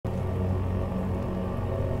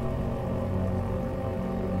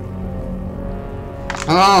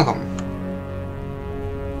welcome.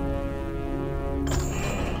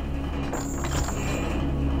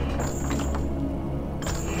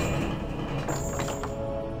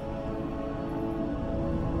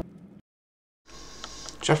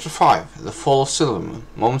 Chapter 5. The Fall of Silvermoon.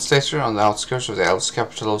 Moments later, on the outskirts of the elves'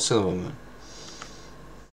 capital of Silvermoon.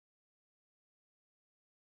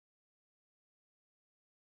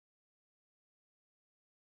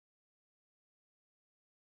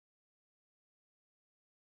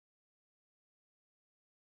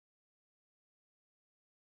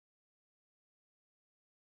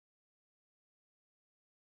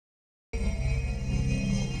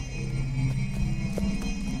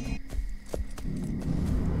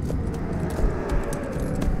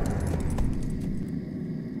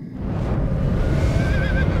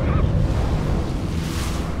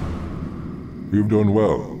 You've done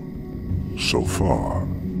well, so far.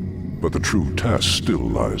 But the true test still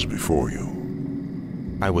lies before you.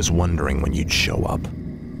 I was wondering when you'd show up.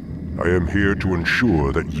 I am here to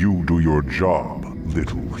ensure that you do your job,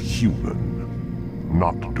 little human.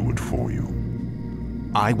 Not do it for you.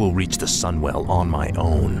 I will reach the Sunwell on my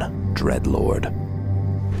own, Dreadlord.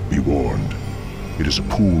 Be warned. It is a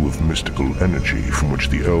pool of mystical energy from which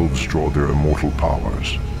the elves draw their immortal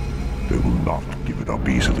powers. They will not give it up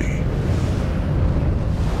easily.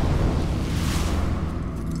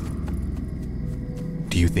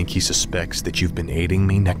 Do you think he suspects that you've been aiding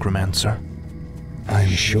me, Necromancer? I'm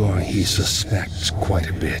sure he suspects quite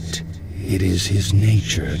a bit. It is his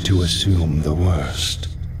nature to assume the worst.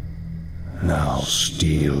 Now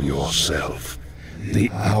steel yourself.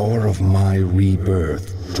 The hour of my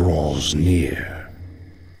rebirth draws near.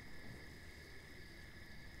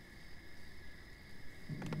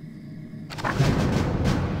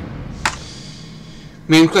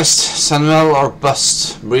 Main quest, Sunwell or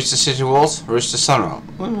bust. Breach the city walls, reach the Sunwell.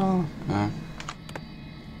 Well,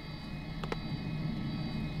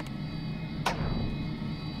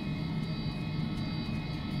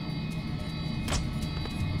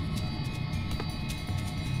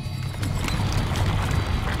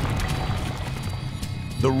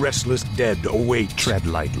 The restless dead await. Tread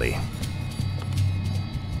lightly.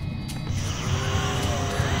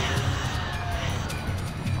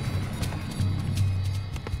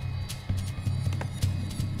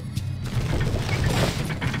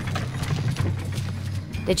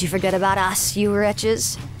 Did you forget about us, you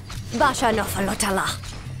wretches? Basha Nofalotala.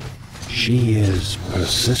 She is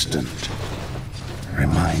persistent.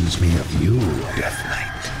 Reminds me of you, Death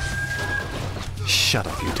Knight. Shut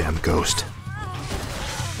up, you damn ghost.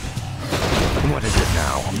 What is it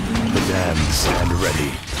now? The damned stand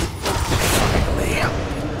ready.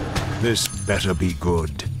 Finally. This better be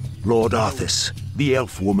good. Lord Arthas, the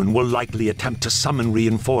elf woman will likely attempt to summon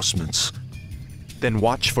reinforcements. Then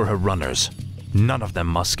watch for her runners. None of them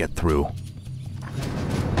must get through.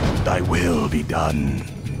 Thy will be done.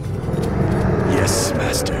 Yes,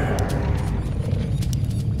 Master.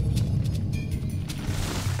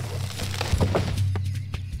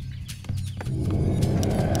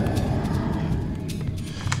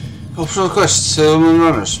 Optional quest, Silvermoon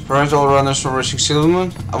runners. Prevent all runners from reaching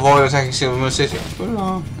Silvermoon. Avoid attacking Silvermoon City.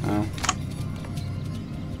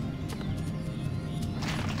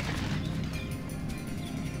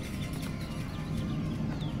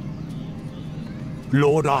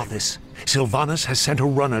 Lord Arthas, Sylvanas has sent a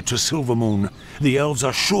runner to Silvermoon. The elves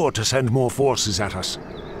are sure to send more forces at us.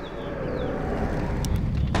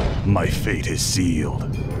 My fate is sealed.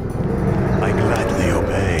 I gladly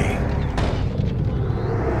obey.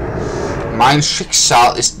 Mein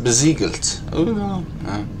Schicksal ist besiegelt.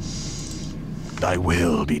 Thy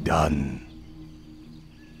will be done.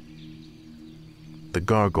 The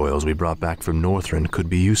gargoyles we brought back from Northrend could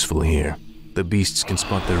be useful here. The beasts can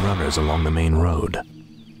spot their runners along the main road.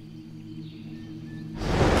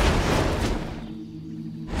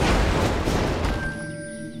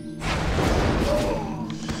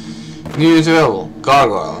 New unit available.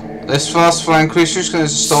 Gargoyle. This fast flying creatures can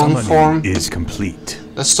use stone form. Is complete.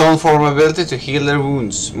 The stone form ability to heal their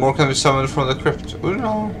wounds. More can be summoned from the crypt.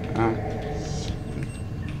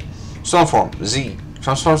 Stone form. Z.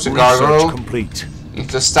 Transforms the gargoyle Complete.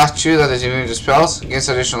 into a statue that is immune to spells, gains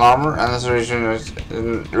additional armor, and has a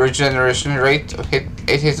regeneration rate of 8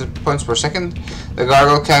 hit points per second. The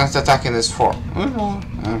gargoyle cannot attack in this form.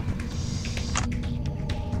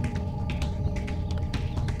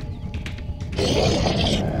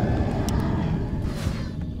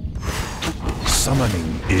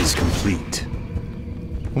 Summoning is complete.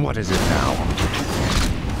 What is it now?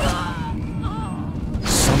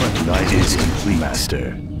 Summoning is complete,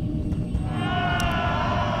 Master.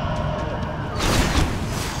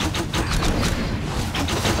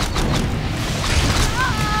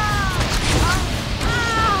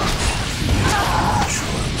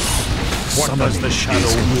 What does the shadow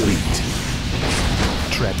complete?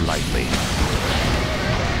 Tread lightly.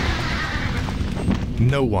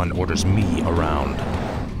 No one orders me around.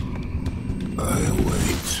 I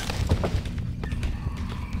await.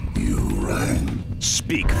 You rang.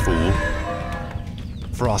 Speak, fool.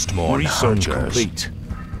 Frostmourne Research hungers. complete.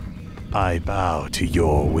 I bow to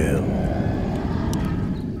your will.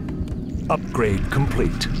 Upgrade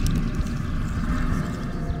complete.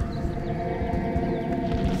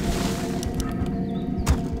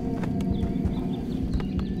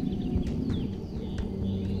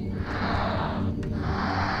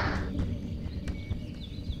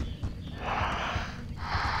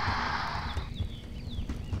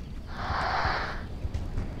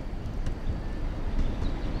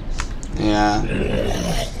 Yeah,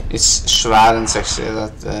 it's zwaar and sexy.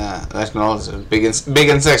 That acknowledges it. Big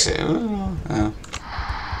and sexy. Ooh, yeah.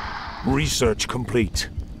 Research complete.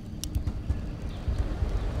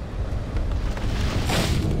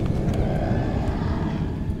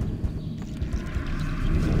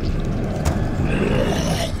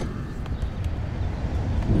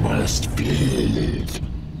 Must feel it.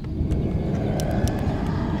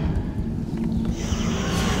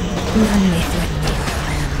 None may threaten your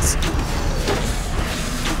plans.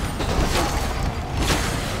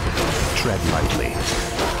 Tread lightly.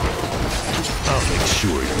 I'll make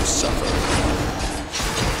sure you suffer.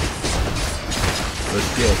 The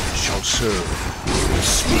dead shall serve.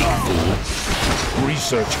 Speak, fool.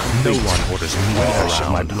 Research No complete. one orders me Where around.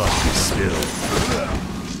 shall my blood be spilled?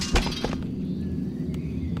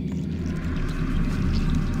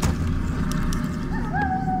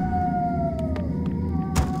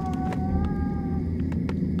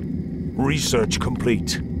 Research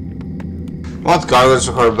complete. What gargoyles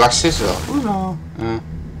require black citadel? Ooh, no.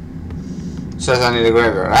 Says I need a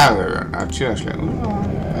graveyard. I have a graveyard. I have two actually. Ooh,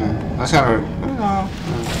 no. That's kind of. Ooh, no.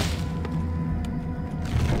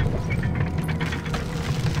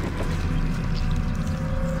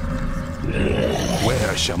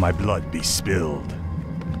 Where shall my blood be spilled?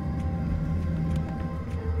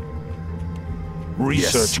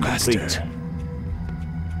 Research Master. complete.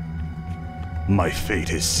 My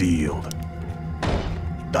fate is sealed.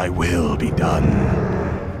 Thy will be done.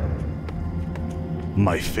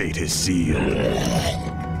 My fate is sealed.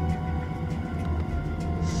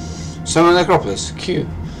 Summon Necropolis. Q.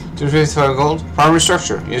 255 gold. Primary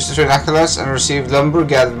structure. Use to trade acolytes and receive lumber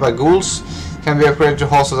gathered by ghouls. Can be upgraded to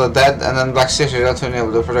Halls of the Dead and then Black Citadel to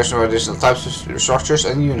enable the production of additional types of structures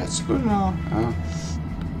and units. Ooh, no.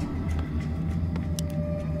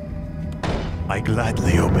 I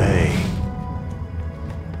gladly obey.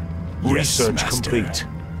 Research Master. complete.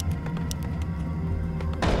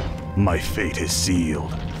 My fate is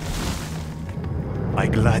sealed. I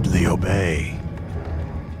gladly obey.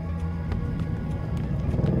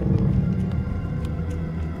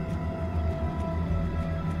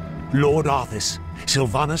 Lord Arthas,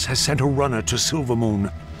 Sylvanas has sent a runner to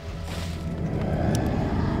Silvermoon.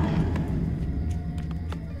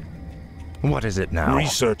 What is it now?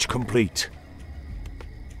 Research complete.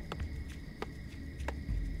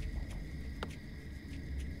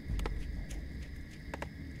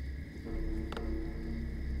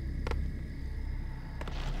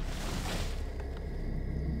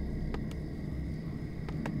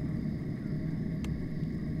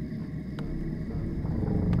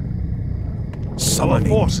 Our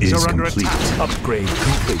forces are under attack. Upgrade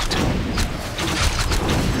complete.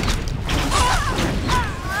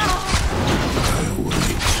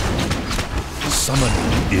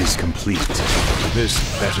 Summoning is complete. This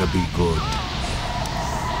better be good.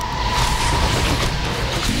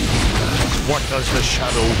 What does the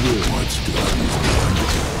shadow will? What's done is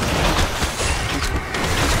done.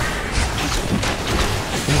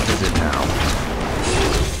 What is it now?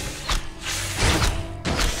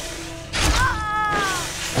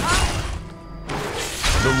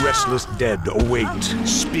 The restless dead await.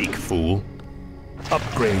 Speak, fool.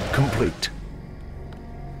 Upgrade complete.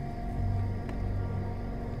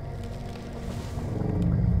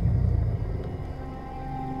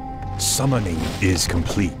 Summoning is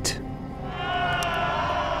complete.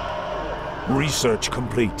 Research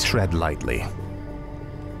complete. Tread lightly.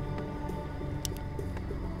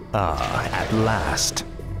 Ah, at last.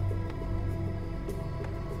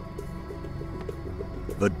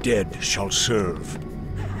 The dead shall serve.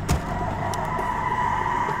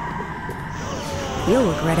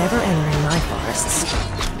 You'll regret ever entering my forests.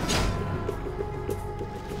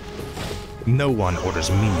 No one orders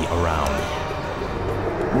me around.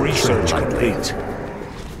 Research Tread lightly. complete.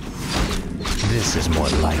 This is more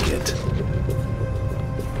like it.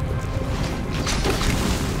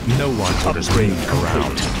 No one orders me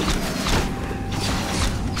around.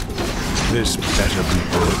 This better be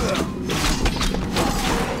good.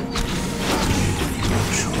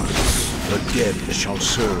 The dead shall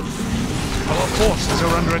serve. Our forces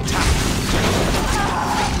are under attack.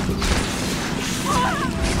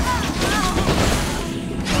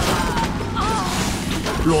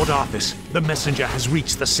 Lord Arthas, the messenger has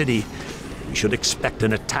reached the city. We should expect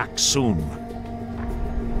an attack soon.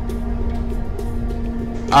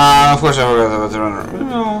 Of course I forgot about the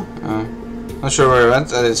runner. Not sure where he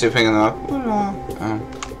went. I didn't see pinging them up.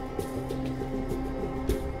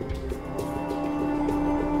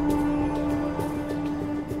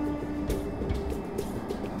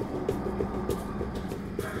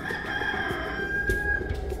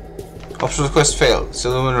 Optional quest failed.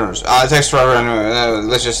 Silvermoon runners. It takes forever anyway.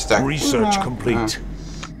 Let's just attack. Research complete.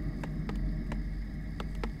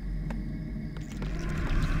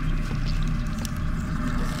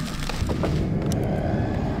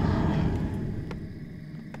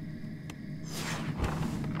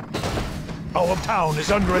 Our town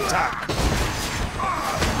is under attack.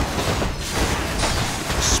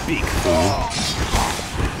 Speak, fool.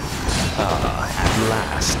 At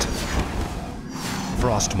last.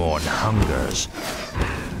 Frostmourne hungers.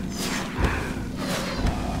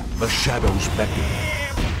 The shadows beckon.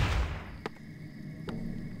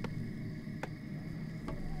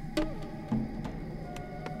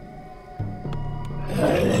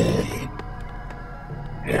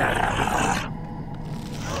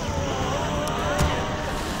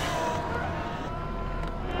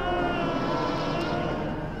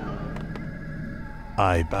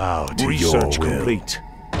 I bow to Research your will. complete.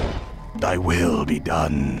 Thy will be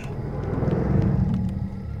done.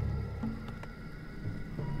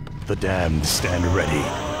 The damned stand ready.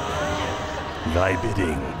 Thy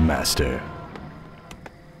bidding, Master.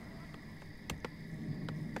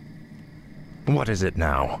 What is it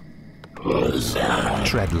now?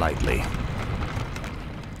 Tread lightly.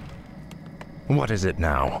 What is it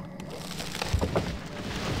now?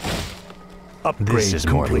 Upgrade This is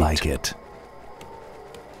complete. more like it.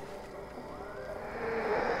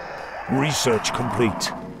 Research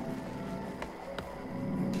complete.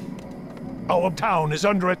 Our town is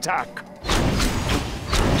under attack.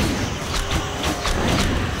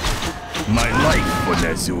 My life for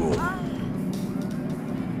Nezul.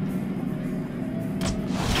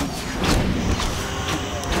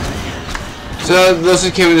 So those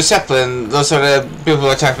who came in the Zeppelin, those are the people who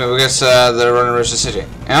attacked me because they're running around the city.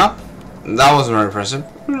 Yeah? That wasn't very impressive.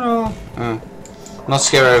 No. Not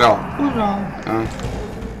scary at all. No.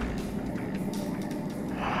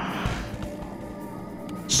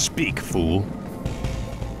 Speak, fool.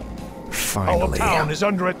 Our Finally. town is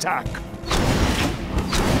under attack.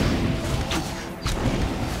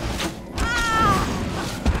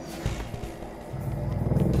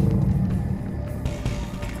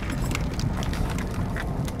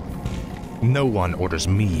 No one orders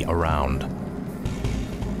me around.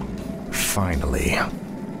 Finally.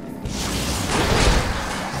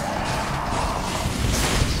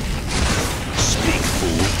 Speak,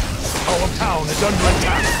 fool. Our town is under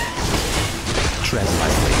attack. Tread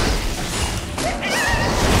lightly.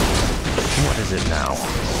 What is it now?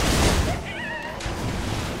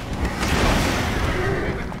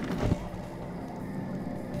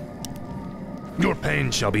 Your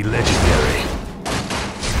pain shall be legendary.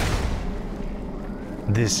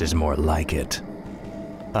 This is more like it.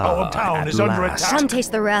 Our town at is under last. attack. Come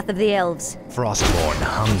taste the wrath of the elves. Frostmourne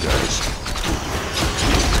hungers.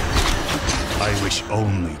 I wish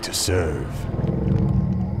only to serve.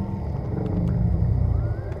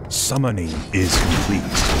 Summoning is complete.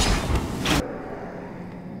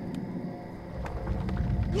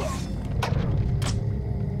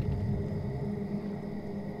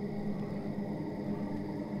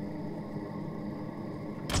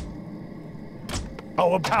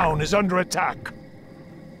 Our town is under attack.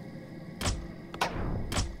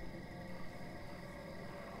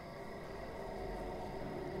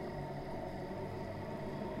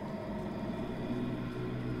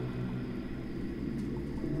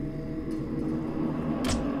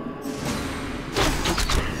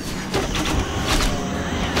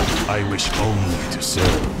 I wish only to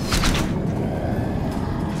serve.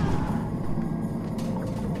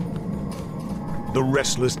 The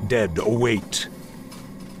restless dead await.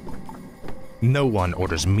 No one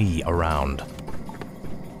orders me around.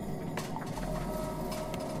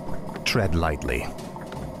 Tread lightly.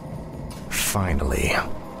 Finally. Our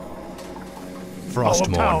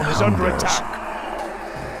Frostmourne town is under hungers. attack.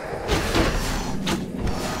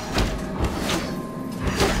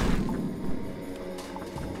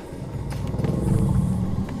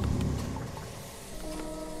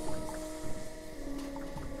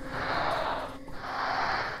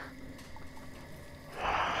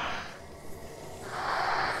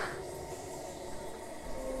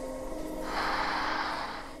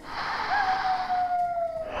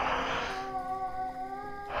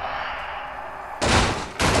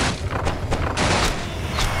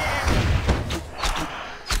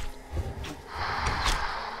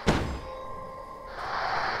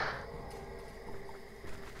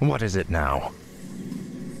 What is it now?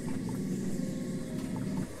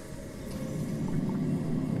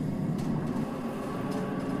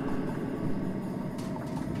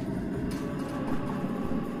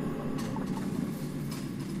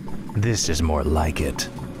 This is more like it.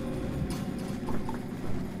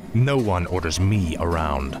 No one orders me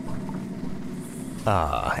around.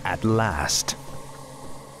 Ah, at last.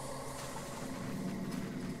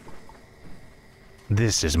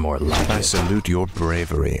 This is more like it. I salute your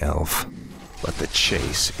bravery, Elf. But the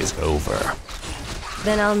chase is over.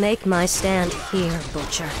 Then I'll make my stand here,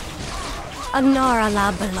 Butcher. Agnara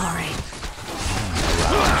la Belori.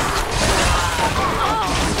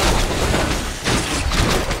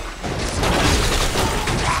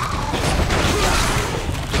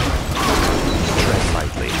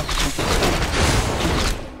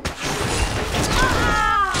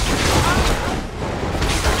 Tread lightly.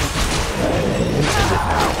 This is it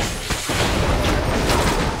now.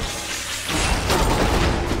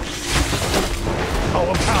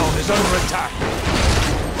 Our town is under attack.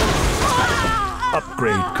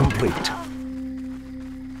 Upgrade complete.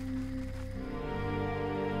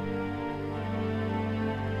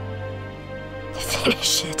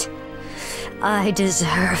 Finish it. I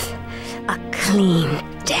deserve a clean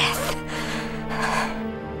death.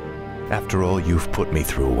 After all you've put me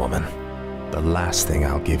through, woman, the last thing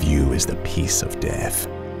I'll give you is the peace of death.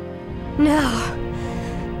 No,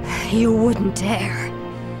 you wouldn't dare.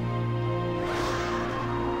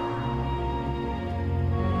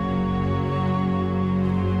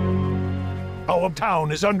 Our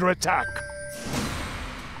town is under attack.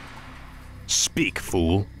 Speak,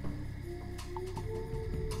 fool.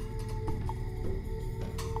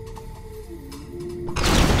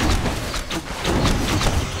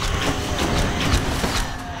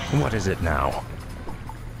 What is it now?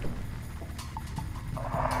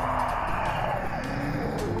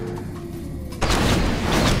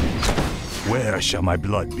 Where shall my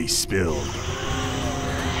blood be spilled?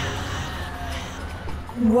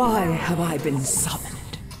 Why have I been summoned?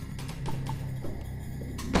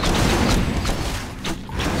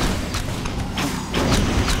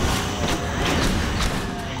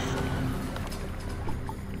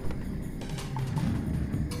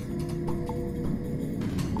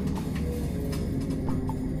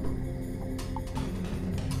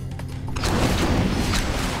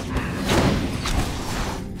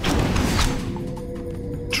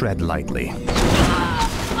 Tread lightly.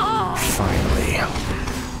 Finally.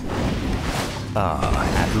 Ah,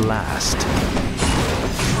 at last.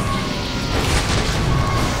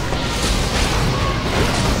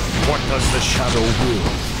 What does the shadow will?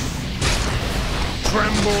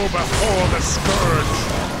 Tremble before the scourge.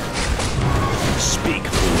 Speak,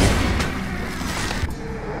 fool.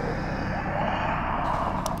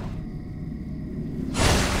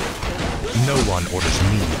 No one orders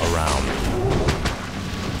me around.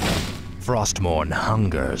 Frostmourne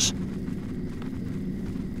hungers.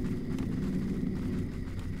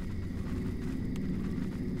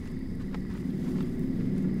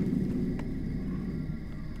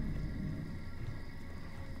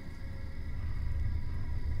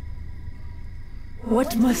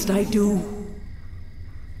 What must I do?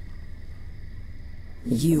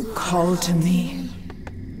 You call to me?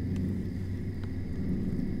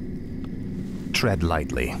 Tread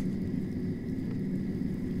lightly.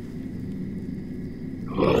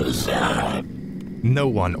 No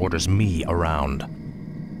one orders me around.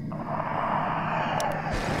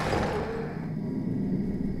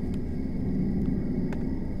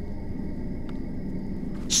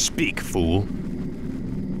 Speak, fool.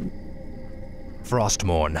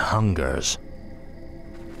 Frostmourne hungers.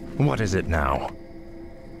 What is it now?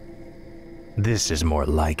 This is more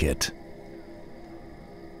like it.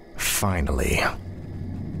 Finally.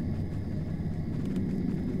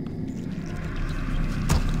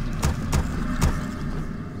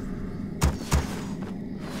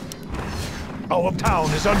 Our town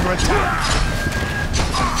is under attack.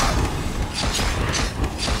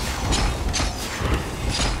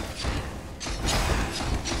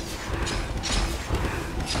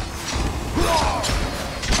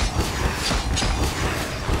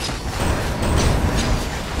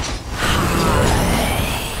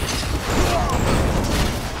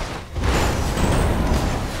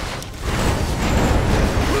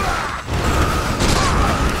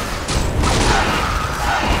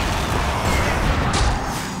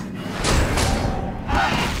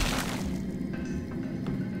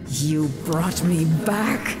 You brought me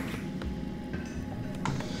back.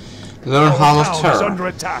 Learn Hall of Town is Terror. under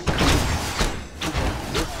attack.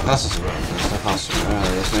 That's the costume.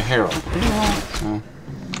 There's no hero. No.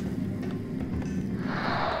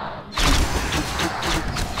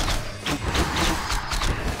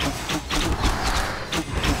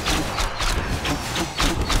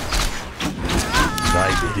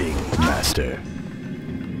 monster.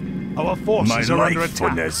 Our forces My are under life for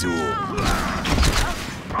attack. Ner'zhul.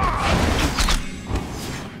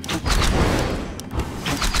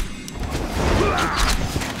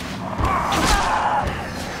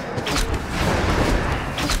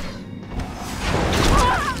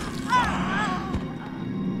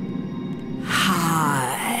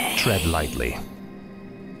 Tread lightly.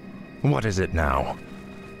 What is it now?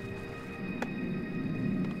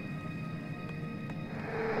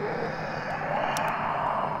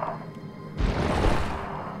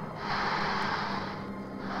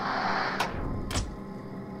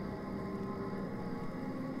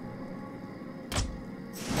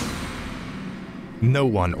 No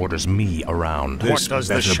one orders me around. What does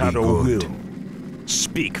the shadow will?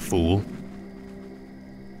 Speak, fool.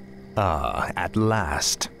 Ah, at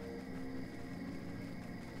last.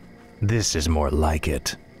 This is more like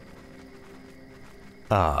it.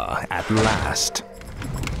 Ah, at last.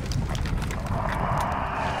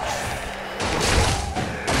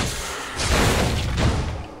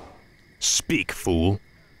 Speak, fool.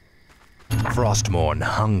 Frostmourne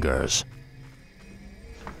hungers.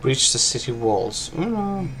 Breach the city walls.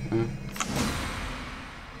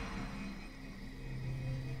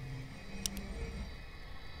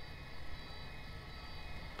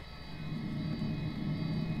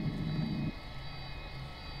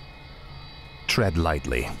 Tread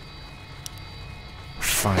lightly.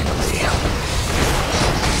 Finally.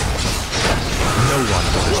 No one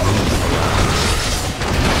orders me around.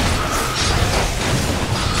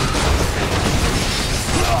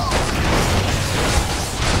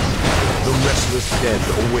 The restless dead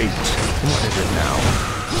await. What is it now?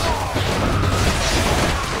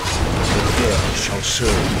 The dead shall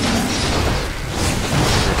serve.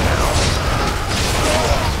 What is it now?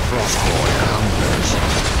 Frostmourne hungers.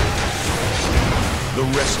 The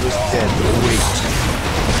restless dead await.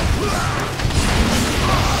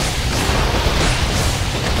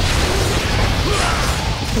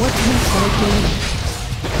 What must I do?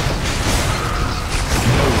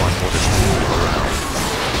 No one orders me around.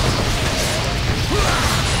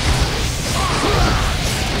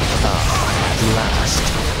 Ah, at last.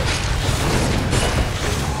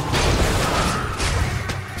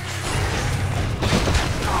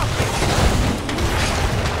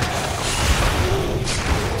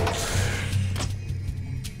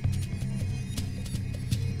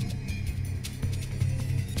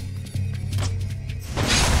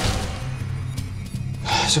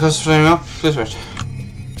 So it goes flaming up. Please wait.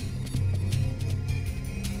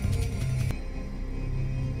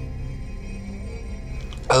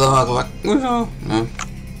 Hello, I'll go back. No.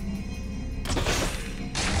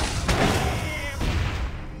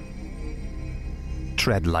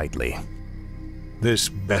 Tread lightly. This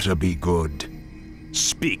better be good.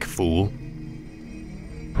 Speak, fool.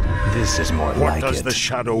 This is more What like does it. the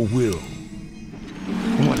shadow will?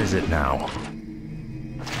 What is it now?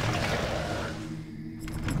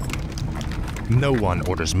 No one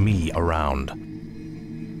orders me around.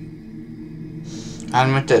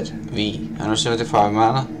 Animated V. 175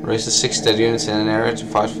 mana. Raise the 6 dead units in an area to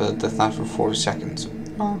fight for the Death Knight for 40 seconds.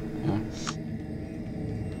 Oh, yeah.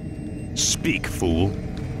 Speak, fool.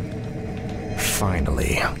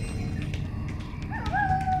 Finally.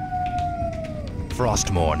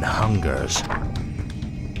 Frostmourne hungers.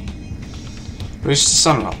 Reach the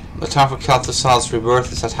Sunrealm. The time for Kel'Thuzad's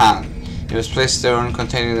rebirth is at hand. He was placed there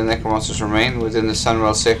containing the Necromonster's remain within the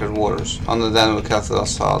Sunreal's sacred waters. Only then will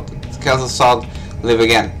Kel'Thuzad live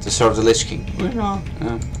again to serve the Lich King. Yeah.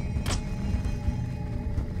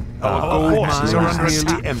 Our forces are under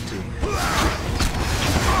attack. Empty.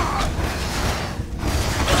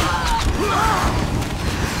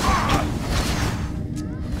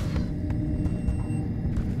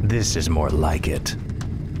 This is more like it.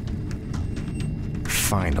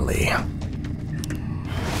 Finally.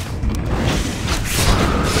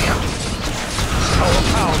 Our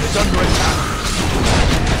town is under attack.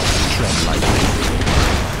 Tread lightly.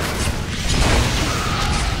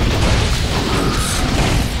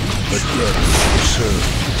 The dead shall serve.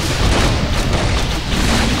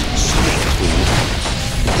 Speak, fool.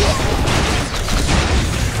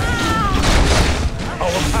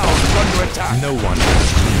 Our town is under attack. No one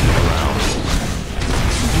orders me around.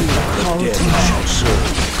 The dead shall serve.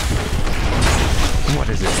 What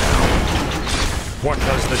is it now? What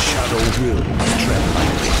does the shadow will? Tread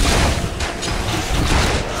lightly.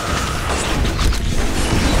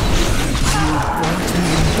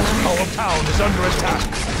 Our town is under attack.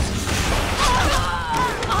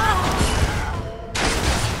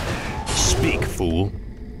 Speak, fool.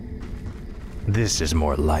 This is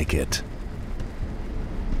more like it.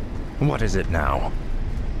 What is it now?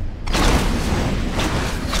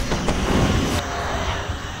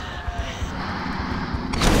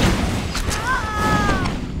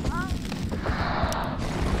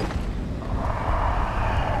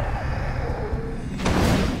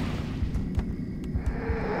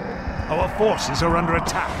 forces are under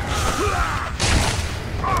attack.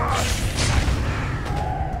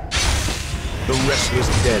 The restless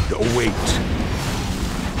dead await.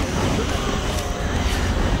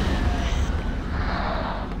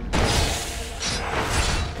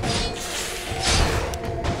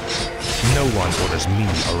 No one orders me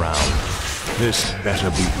around. This better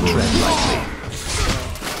be good. Tread lightly.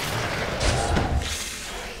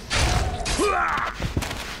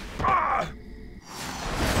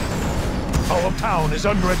 Our town is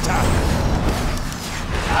under attack.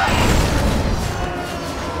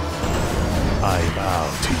 I bow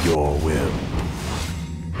to your will.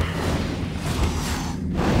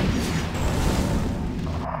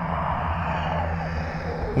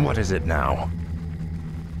 What is it now?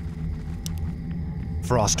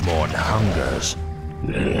 Frostmourne hungers.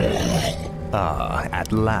 Ah,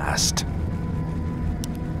 at last.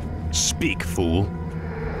 Speak, fool.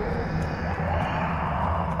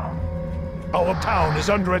 Our town is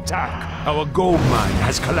under attack. Our gold mine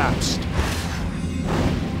has collapsed.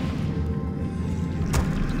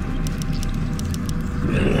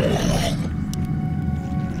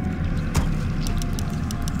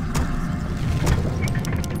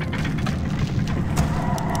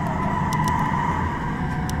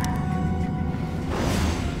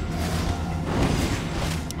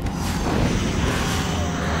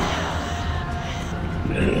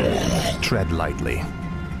 Tread lightly.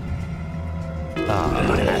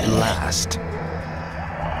 Ah, at last.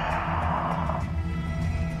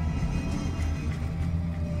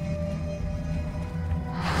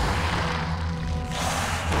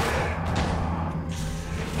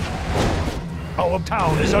 Our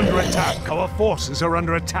town is under attack. Our forces are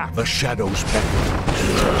under attack. The shadows beckon.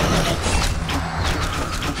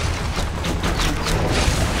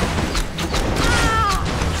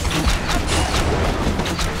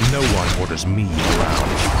 No one orders me around.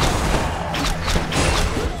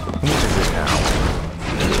 What is it now?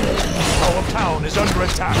 Our town is under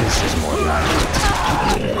attack. This is more like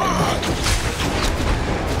it.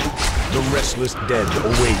 The restless dead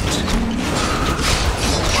await.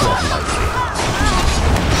 Tread lightly.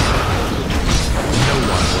 No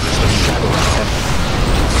one orders the shadow of heaven.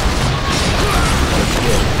 The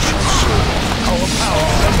dead shall serve. Our town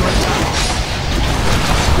is under attack.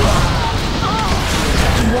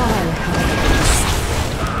 Why hide?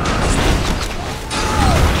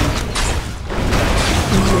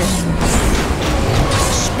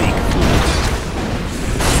 Speak, fool.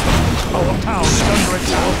 Our town is under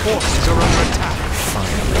attack. Our forces are under attack.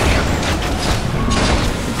 Finally.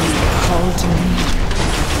 You called me.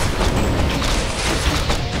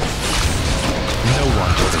 No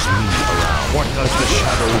one orders me around. What does the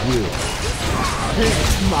shadow will?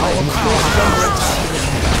 My town is under attack.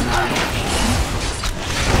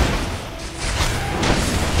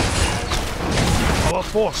 Our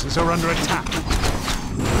forces are under attack.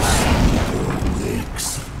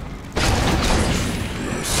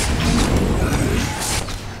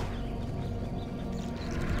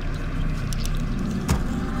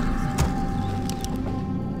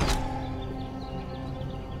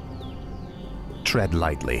 Tread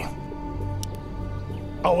lightly.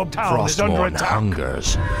 Our town is under attack.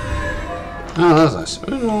 Hungers. Oh, that's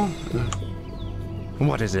nice.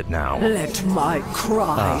 What is it now? Let my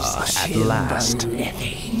cries at chill last. the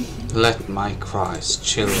living. Let my cries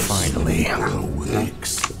chill. Finally.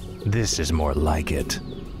 This is more like it.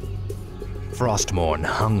 Frostmourne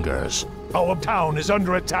hungers. Our town is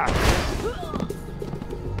under attack.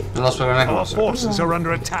 Our forces are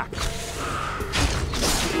under attack.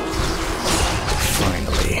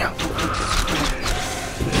 Finally.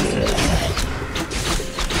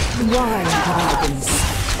 Why hardens?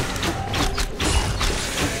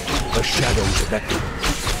 The shadows beckon.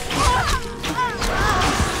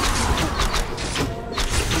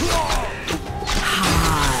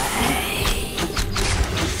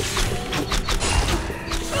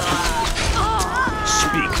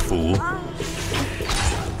 Speak, fool.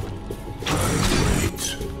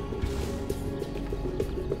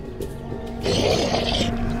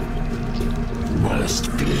 Must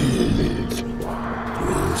feel it.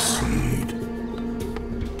 Proceed.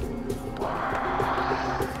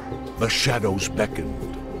 The shadows beckoned.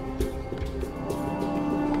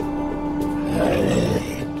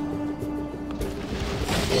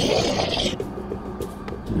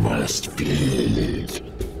 Must feel it.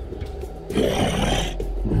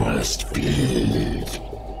 Must feel it.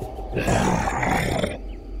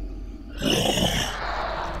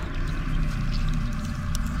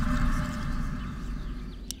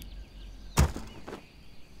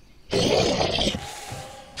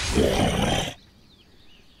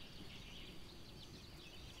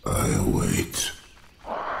 I await.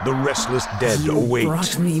 The restless dead You await.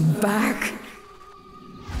 brought me back.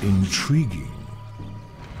 Intriguing.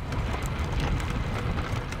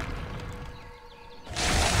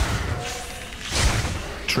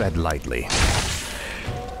 Tread lightly.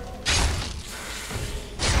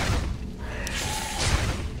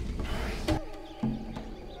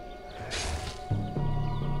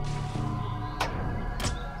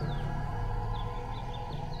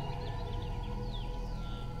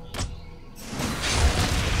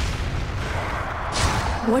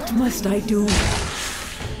 What must I do?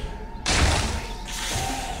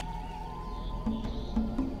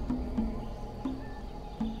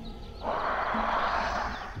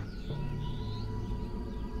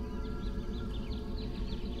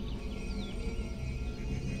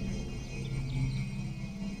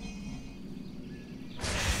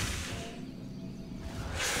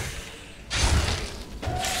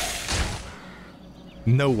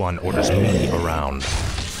 No one orders me around.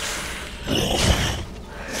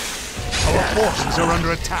 Our forces are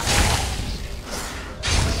under attack.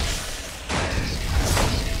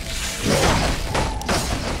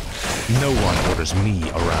 No one orders me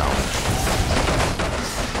around.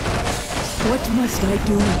 What must I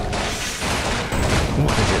do?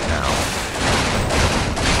 What is it now?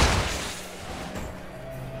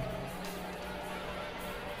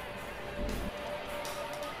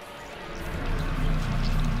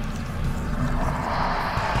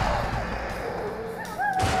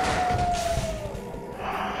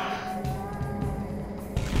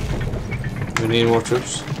 We need more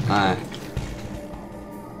troops. Aye.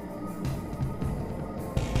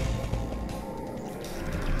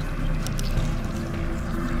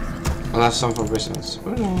 I'll have some for business.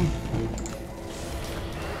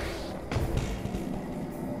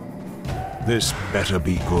 This better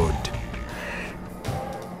be good.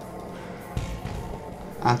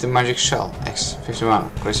 Anti-magic shell. X. 50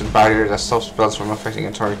 mana. Creates a barrier that stops spells from affecting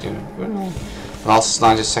a target unit. Lasts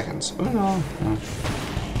 90 seconds.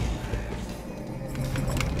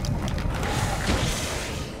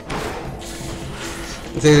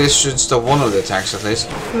 I think this should stop one of the attacks at least.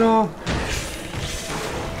 No.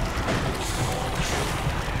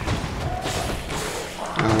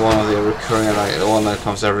 And one of the recurring, like the one that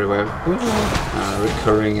comes everywhere.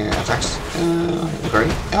 Recurring attacks.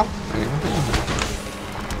 Recurring? Yeah.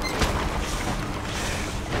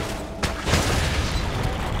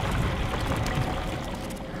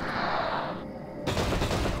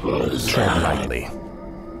 Tread lightly.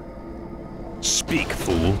 Speak,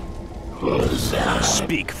 fool.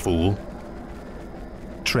 Speak, fool.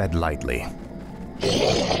 Tread lightly.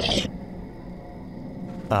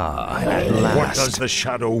 Ah, at last. What does the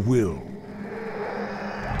shadow will?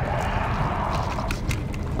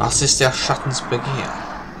 Was ist der Schattensbegehr?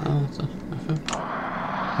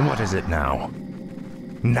 What is it now?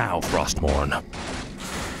 Now, Frostmourne.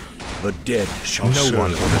 The dead shall No serve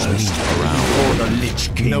one orders me first around. before the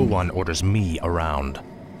Lich King. No one orders me around.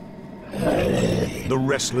 The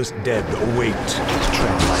restless dead await.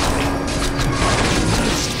 Tread lightly.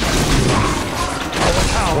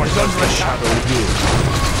 What does the shadow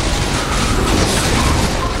will?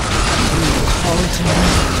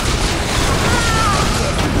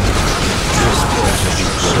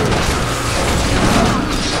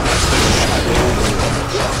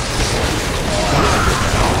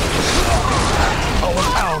 Our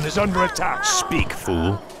town is under attack. Speak,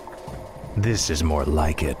 fool. This is more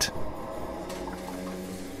like it.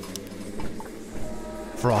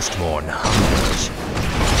 Frostmourne hungers.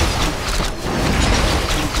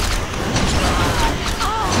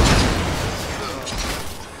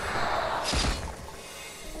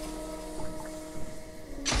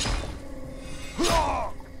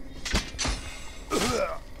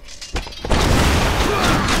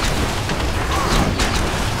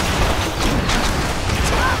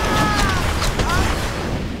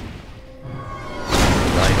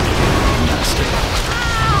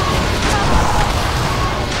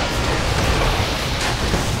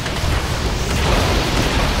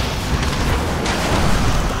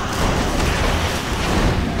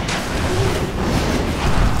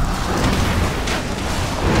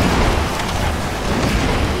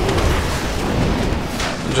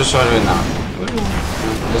 Just try to do it now.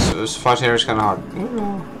 This fight here is kind of hard.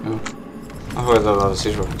 I've heard a lot of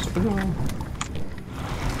siege weapons.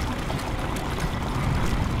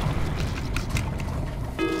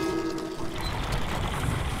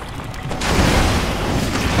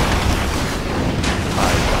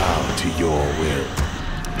 I bow to your will.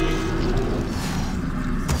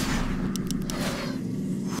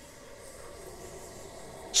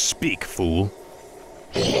 Speak, fool.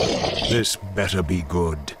 This better be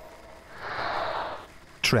good.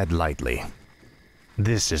 Tread lightly.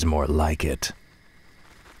 This is more like it.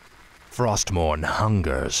 Frostmourne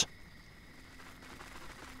hungers.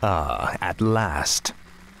 Ah, at last.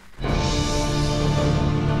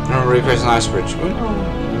 Remember, he creates an ice bridge.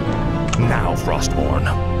 Now, Frostmourne.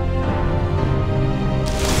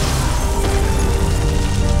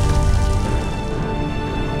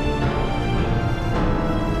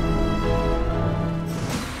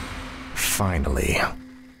 Finally.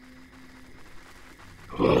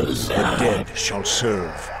 The dead shall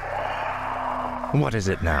serve. What is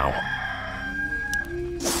it now?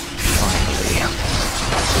 Finally.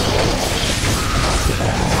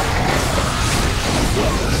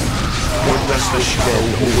 What does the shadow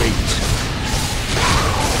await?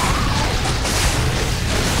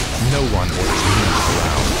 No one wants me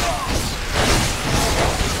around.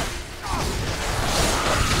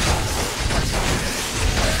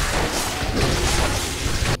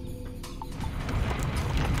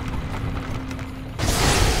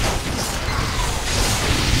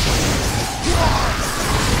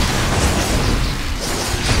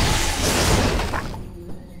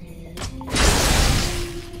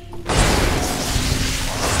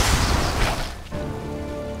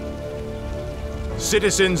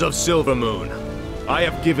 Citizens of Silvermoon, I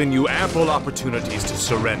have given you ample opportunities to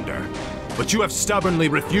surrender, but you have stubbornly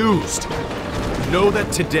refused. Know that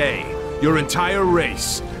today, your entire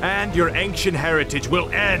race and your ancient heritage will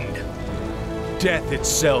end. Death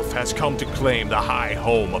itself has come to claim the high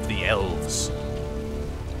home of the elves.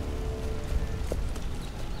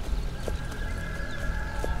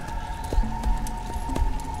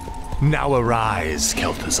 Now arise,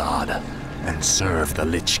 Kel'Thuzad, and serve the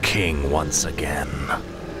Lich King once again.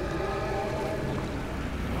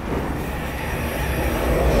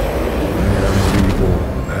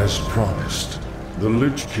 As promised, the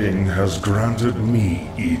Lich King has granted me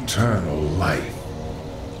eternal life.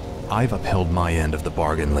 I've upheld my end of the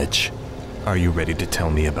bargain, Lich. Are you ready to tell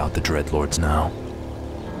me about the Dreadlords now?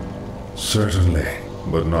 Certainly,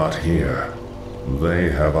 but not here. They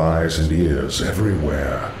have eyes and ears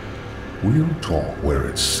everywhere. We'll talk where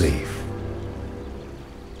it's safe.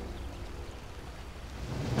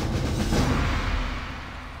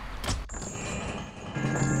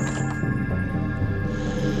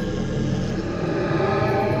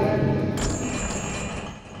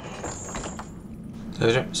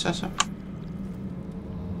 Did it say so?